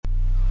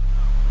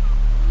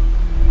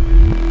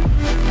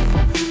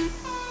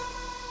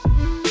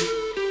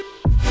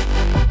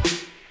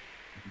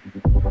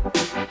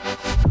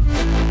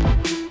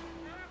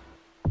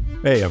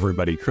Hey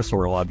everybody, Chris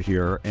Orlob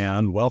here,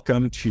 and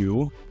welcome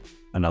to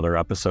another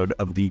episode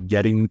of the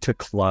Getting to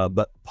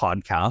Club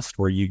podcast,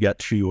 where you get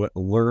to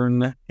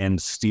learn and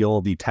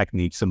steal the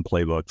techniques and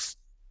playbooks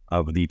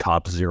of the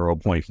top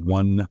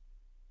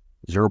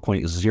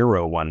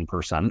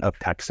 0.01% of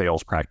tech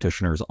sales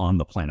practitioners on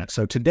the planet.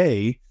 So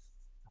today,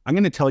 I'm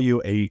going to tell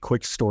you a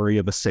quick story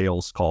of a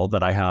sales call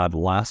that I had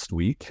last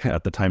week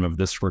at the time of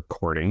this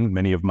recording.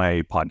 Many of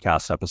my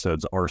podcast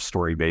episodes are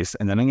story-based,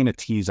 and then I'm going to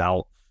tease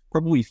out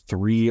probably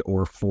 3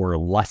 or 4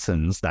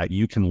 lessons that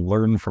you can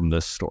learn from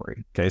this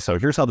story. Okay, so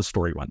here's how the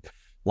story went.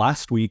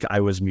 Last week, I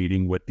was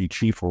meeting with the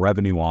chief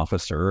revenue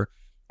officer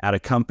at a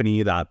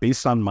company that,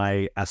 based on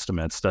my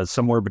estimates, does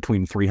somewhere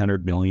between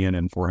 $300 million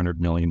and $400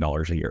 million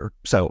a year.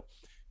 So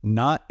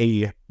not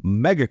a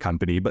mega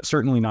company, but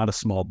certainly not a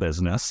small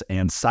business,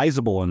 and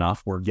sizable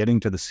enough where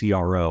getting to the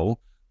CRO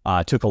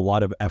took a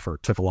lot of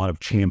effort, took a lot of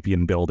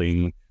champion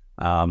building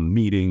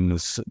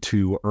meetings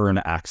to earn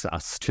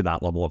access to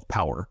that level of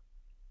power.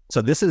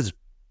 So this is,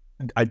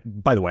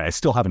 by the way, I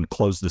still haven't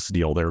closed this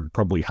deal. They're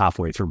probably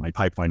halfway through my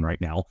pipeline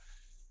right now.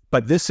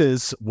 But this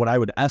is what I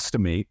would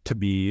estimate to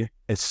be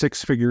a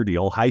 6-figure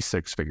deal, high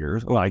 6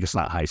 figures. Well, I guess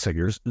not high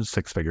 6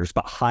 figures,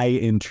 but high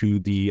into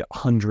the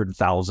hundred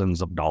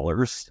thousands of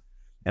dollars.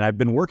 And I've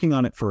been working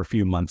on it for a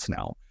few months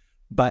now.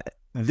 But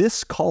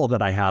this call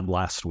that I had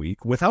last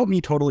week, without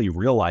me totally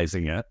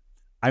realizing it,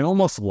 I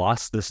almost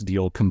lost this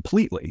deal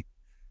completely.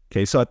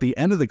 Okay, so at the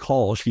end of the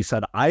call, she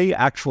said, I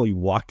actually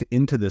walked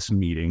into this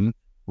meeting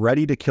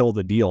ready to kill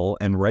the deal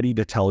and ready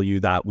to tell you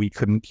that we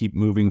couldn't keep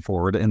moving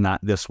forward and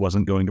that this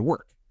wasn't going to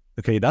work.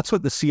 Okay, that's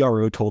what the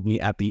CRO told me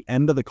at the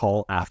end of the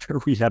call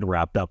after we had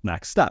wrapped up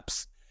next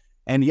steps.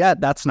 And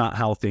yet, that's not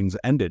how things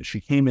ended.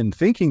 She came in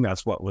thinking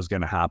that's what was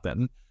going to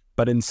happen.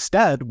 But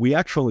instead, we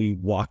actually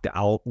walked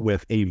out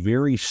with a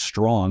very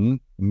strong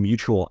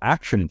mutual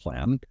action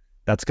plan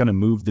that's going to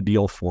move the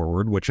deal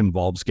forward, which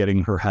involves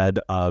getting her head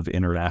of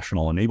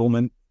international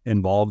enablement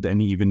involved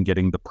and even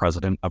getting the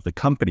president of the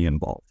company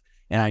involved.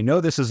 And I know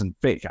this isn't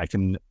fake. I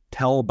can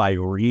tell by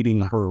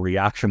reading her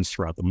reactions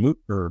throughout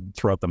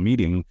the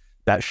meeting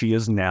that she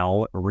is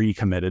now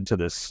recommitted to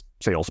this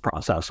sales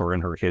process, or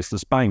in her case,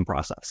 this buying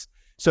process.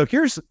 So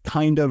here's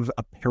kind of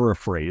a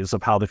paraphrase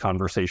of how the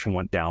conversation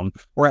went down,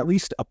 or at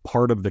least a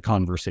part of the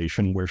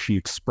conversation where she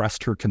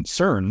expressed her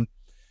concern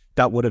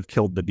that would have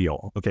killed the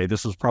deal. Okay,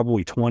 this was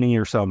probably 20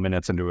 or so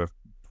minutes into a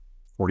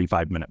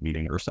 45-minute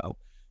meeting or so.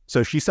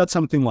 So she said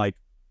something like,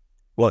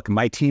 look,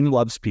 my team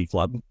loves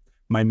P-Club.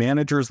 My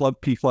managers love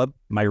P-Club.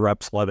 My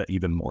reps love it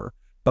even more.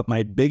 But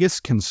my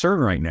biggest concern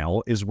right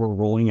now is we're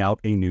rolling out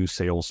a new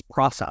sales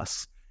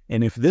process.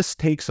 And if this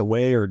takes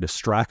away or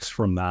distracts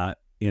from that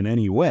in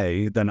any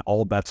way, then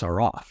all bets are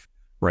off,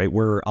 right?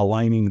 We're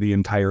aligning the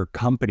entire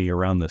company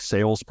around the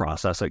sales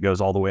process. It goes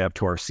all the way up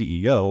to our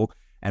CEO.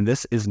 And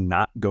this is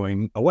not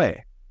going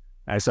away.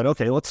 I said,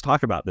 okay, let's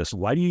talk about this.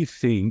 Why do you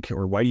think,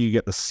 or why do you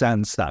get the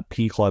sense that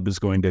P-Club is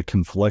going to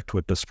conflict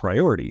with this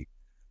priority?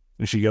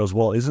 And she goes,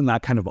 well, isn't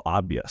that kind of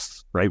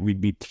obvious, right?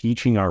 We'd be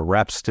teaching our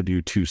reps to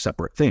do 2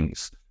 separate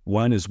things.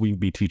 One is we'd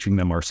be teaching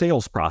them our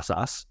sales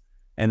process.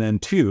 And then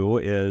 2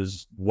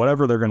 is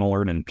whatever they're going to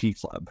learn in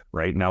P-Club,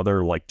 right? Now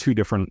they're like 2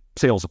 different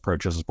sales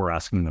approaches we're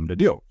asking them to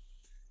do.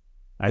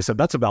 I said,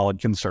 that's a valid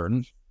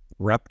concern.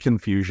 Rep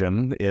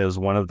confusion is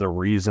one of the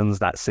reasons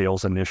that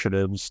sales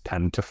initiatives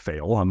tend to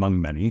fail, among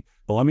many.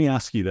 But let me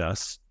ask you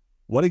this.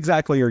 What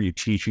exactly are you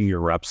teaching your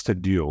reps to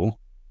do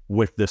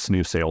with this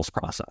new sales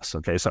process?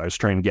 Okay, so I was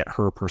trying to get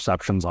her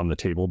perceptions on the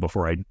table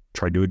before I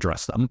tried to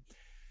address them.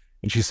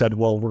 And she said,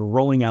 well, we're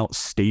rolling out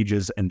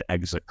stages and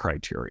exit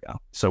criteria.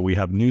 So we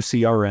have new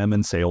CRM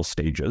and sales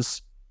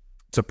stages.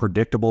 It's a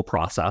predictable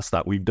process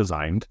that we've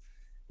designed.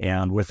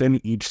 And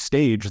within each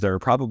stage, there are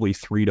probably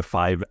 3 to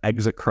 5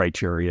 exit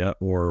criteria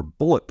or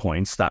bullet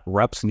points that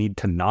reps need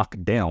to knock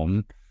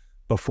down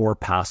before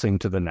passing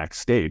to the next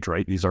stage,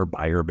 right? These are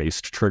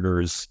buyer-based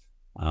triggers,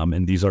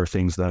 and these are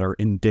things that are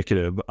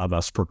indicative of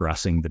us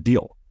progressing the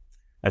deal.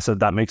 I said,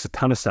 that makes a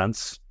ton of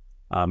sense.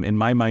 In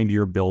my mind,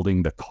 you're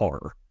building the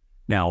car.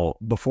 Now,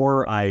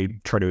 before I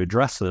try to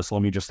address this,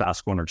 let me just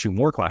ask 1 or 2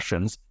 more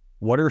questions.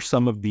 What are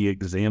some of the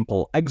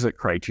example exit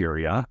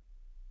criteria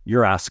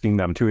you're asking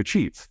them to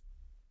achieve?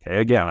 Okay,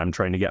 again, I'm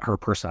trying to get her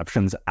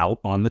perceptions out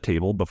on the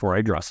table before I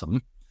address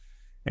them.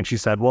 And she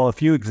said, well, a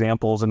few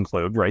examples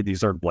include, right,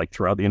 these are like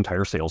throughout the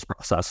entire sales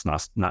process,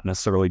 not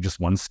necessarily just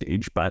one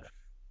stage, but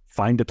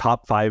find a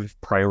top 5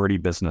 priority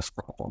business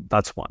problem.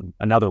 That's one.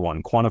 Another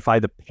one,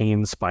 quantify the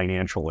pain's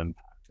financial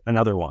impact.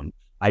 Another one,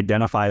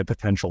 identify a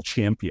potential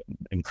champion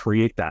and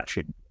create that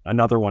champion.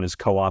 Another one is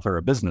co-author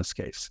a business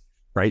case,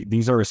 right?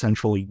 These are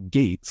essentially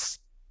gates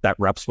that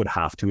reps would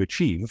have to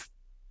achieve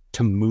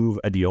to move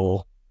a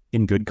deal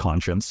in good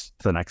conscience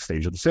to the next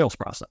stage of the sales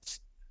process.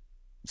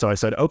 So I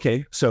said,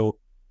 okay, so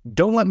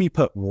don't let me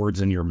put words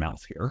in your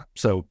mouth here.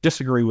 So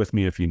disagree with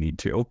me if you need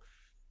to,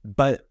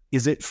 but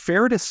is it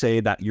fair to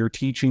say that you're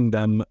teaching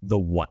them the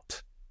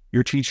what?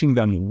 You're teaching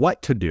them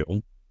what to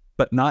do,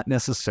 but not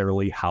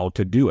necessarily how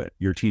to do it.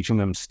 You're teaching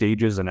them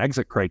stages and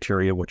exit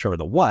criteria, which are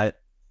the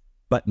what,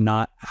 but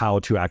not how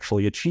to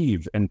actually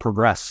achieve and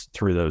progress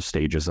through those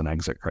stages and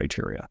exit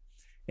criteria.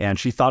 And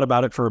she thought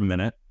about it for a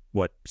minute,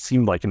 what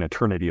seemed like an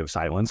eternity of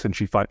silence. And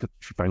she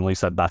finally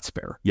said, that's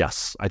fair.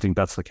 Yes, I think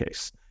that's the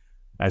case.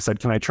 I said,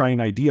 can I try an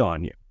idea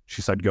on you?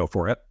 She said, go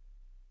for it.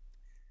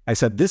 I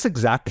said, this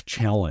exact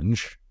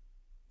challenge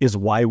is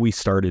why we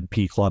started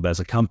P Club as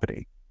a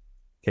company.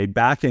 Okay,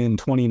 back in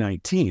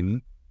 2019,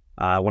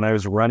 when I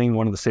was running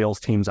one of the sales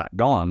teams at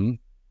Gone,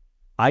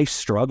 I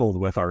struggled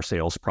with our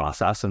sales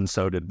process, and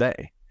so did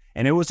they.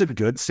 And it was a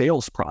good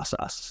sales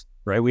process,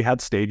 right? We had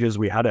stages,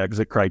 we had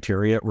exit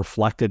criteria, it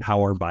reflected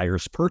how our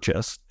buyers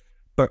purchased,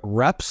 but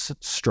reps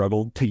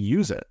struggled to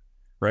use it,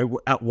 right?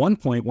 At one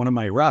point, one of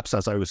my reps,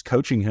 as I was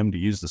coaching him to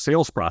use the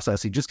sales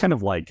process, he just kind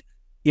of like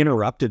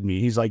interrupted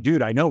me. He's like,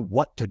 dude, I know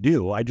what to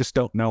do. I just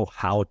don't know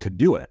how to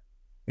do it.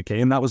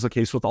 Okay. And that was the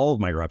case with all of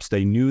my reps.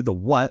 They knew the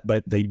what,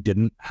 but they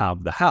didn't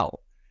have the how.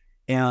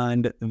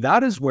 And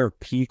that is where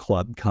P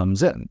Club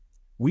comes in.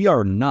 We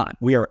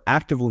are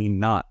actively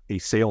not a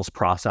sales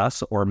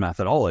process or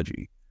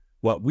methodology.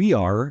 What we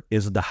are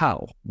is the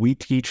how. We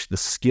teach the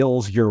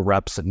skills your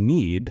reps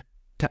need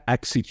to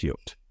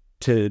execute,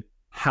 to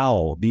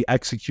how, the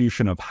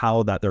execution of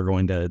how that they're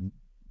going to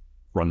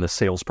run the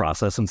sales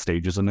process and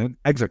stages and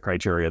exit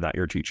criteria that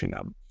you're teaching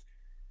them.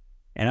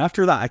 And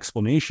after that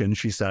explanation,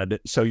 she said,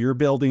 so we're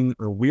building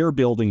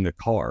the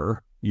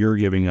car, you're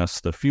giving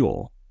us the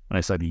fuel. And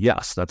I said,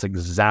 yes, that's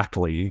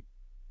exactly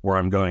where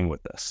I'm going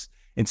with this.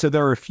 And so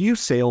there are a few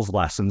sales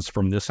lessons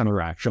from this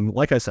interaction.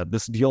 Like I said,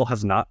 this deal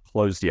has not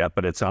closed yet,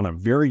 but it's on a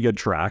very good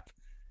track,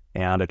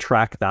 and a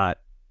track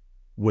that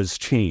was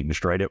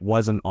changed, right? It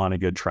wasn't on a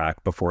good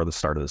track before the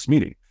start of this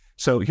meeting.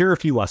 So here are a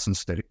few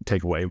lessons to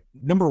take away.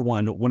 Number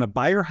one, when a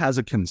buyer has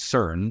a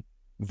concern,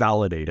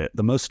 validate it.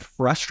 The most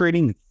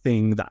frustrating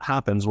thing that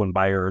happens when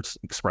buyers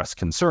express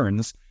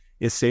concerns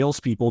is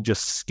salespeople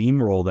just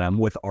steamroll them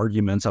with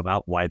arguments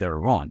about why they're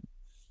wrong.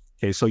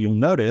 Okay, so you'll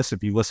notice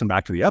if you listen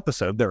back to the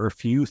episode, there are a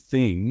few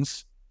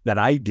things that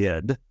I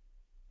did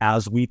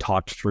as we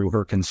talked through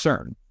her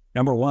concern.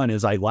 Number one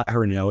is I let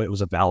her know it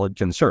was a valid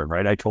concern,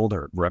 right? I told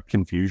her rep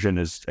confusion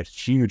is a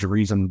huge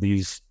reason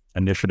these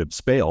initiatives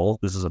fail.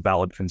 This is a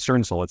valid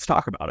concern, so let's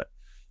talk about it.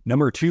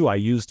 Number two, I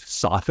used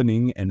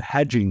softening and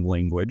hedging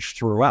language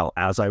throughout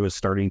as I was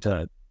starting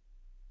to,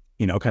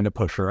 kind of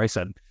push her. I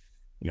said,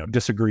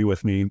 disagree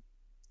with me.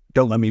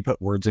 Don't let me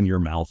put words in your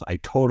mouth. I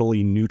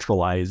totally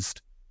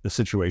neutralized the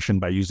situation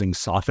by using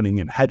softening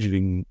and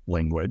hedging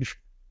language.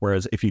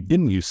 Whereas if you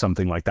didn't use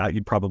something like that,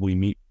 you'd probably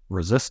meet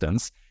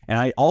resistance. And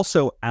I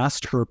also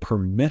asked her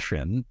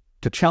permission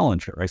to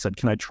challenge her. I said,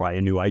 can I try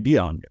a new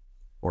idea on you?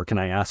 Or can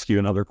I ask you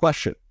another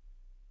question?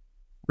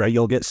 Right?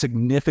 You'll get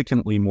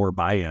significantly more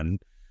buy-in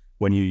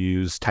when you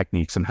use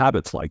techniques and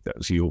habits like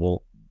those. You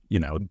will,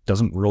 it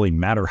doesn't really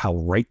matter how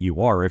right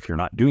you are. If you're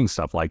not doing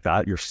stuff like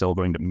that, you're still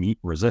going to meet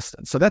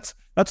resistance. So that's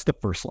the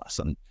first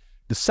lesson.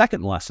 The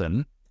second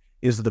lesson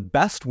is the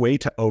best way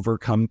to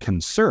overcome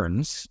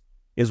concerns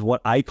is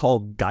what I call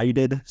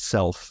guided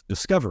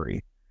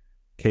self-discovery.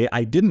 Okay,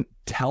 I didn't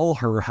tell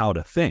her how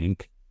to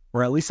think,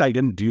 or at least I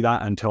didn't do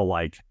that until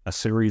like a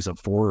series of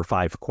 4 or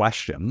 5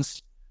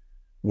 questions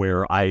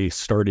where I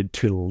started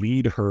to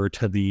lead her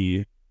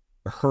to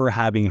her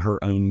having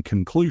her own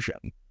conclusion.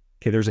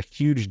 Okay, there's a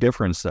huge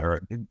difference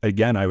there.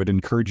 Again, I would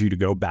encourage you to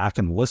go back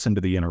and listen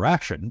to the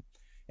interaction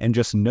and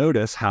just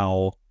notice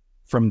how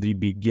from the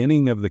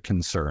beginning of the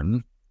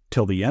concern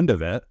till the end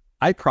of it,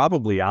 I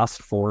probably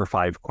asked 4 or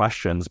 5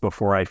 questions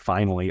before I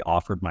finally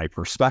offered my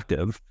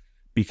perspective,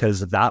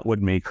 because that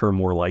would make her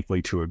more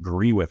likely to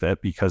agree with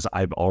it because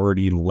I've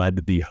already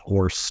led the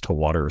horse to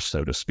water,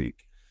 so to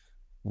speak.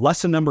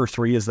 Lesson number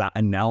 3 is that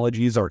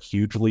analogies are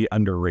hugely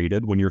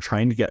underrated. When you're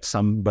trying to get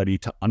somebody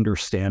to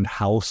understand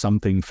how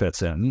something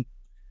fits in,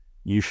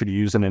 you should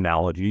use an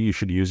analogy. You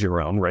should use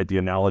your own, right? The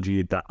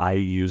analogy that I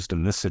used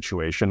in this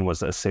situation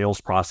was a sales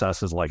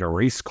process is like a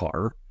race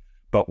car,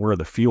 but we're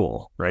the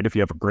fuel, right? If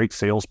you have a great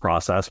sales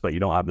process, but you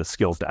don't have the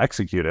skills to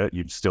execute it,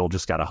 you've still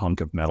just got a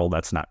hunk of metal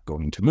that's not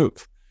going to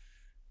move.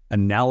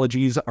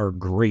 Analogies are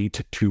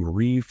great to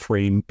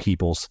reframe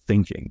people's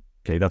thinking.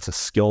 Okay, that's a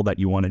skill that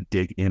you want to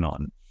dig in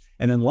on.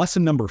 And then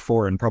lesson number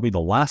 4, and probably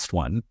the last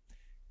one,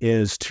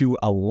 is to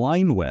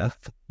align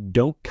with,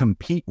 don't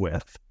compete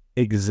with,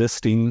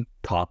 existing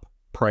top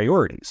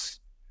priorities,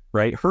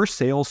 right? Her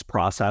sales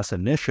process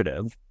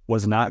initiative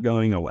was not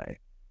going away.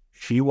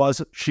 She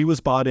was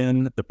bought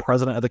in, the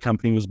president of the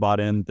company was bought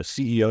in, the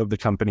CEO of the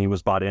company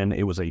was bought in.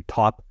 It was a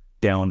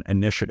top-down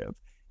initiative.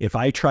 If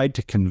I tried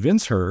to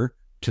convince her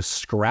to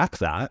scrap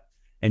that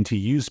and to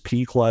use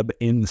P Club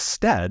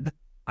instead,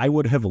 I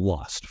would have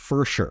lost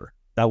for sure.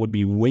 That would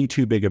be way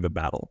too big of a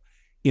battle.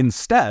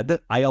 Instead,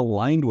 I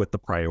aligned with the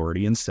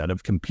priority instead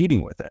of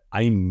competing with it.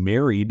 I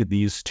married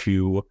these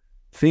two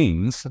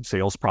things,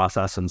 sales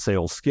process and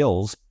sales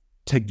skills,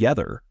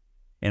 together.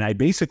 And I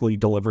basically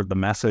delivered the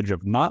message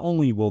of not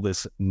only will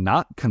this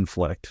not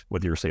conflict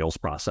with your sales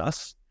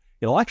process,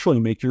 it'll actually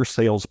make your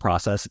sales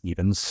process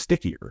even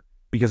stickier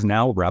because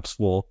now reps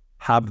will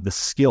have the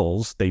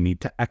skills they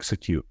need to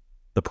execute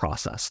the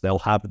process. They'll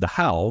have the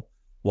how,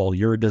 while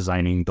you're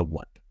designing the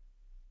what.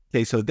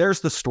 Okay, so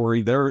there's the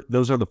story.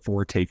 Those are the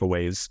 4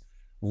 takeaways.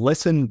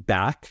 Listen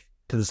back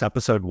to this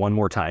episode one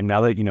more time.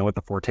 Now that you know what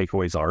the 4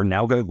 takeaways are,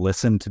 now go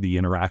listen to the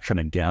interaction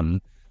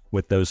again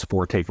with those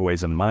 4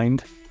 takeaways in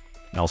mind.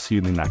 And I'll see you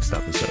in the next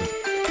episode.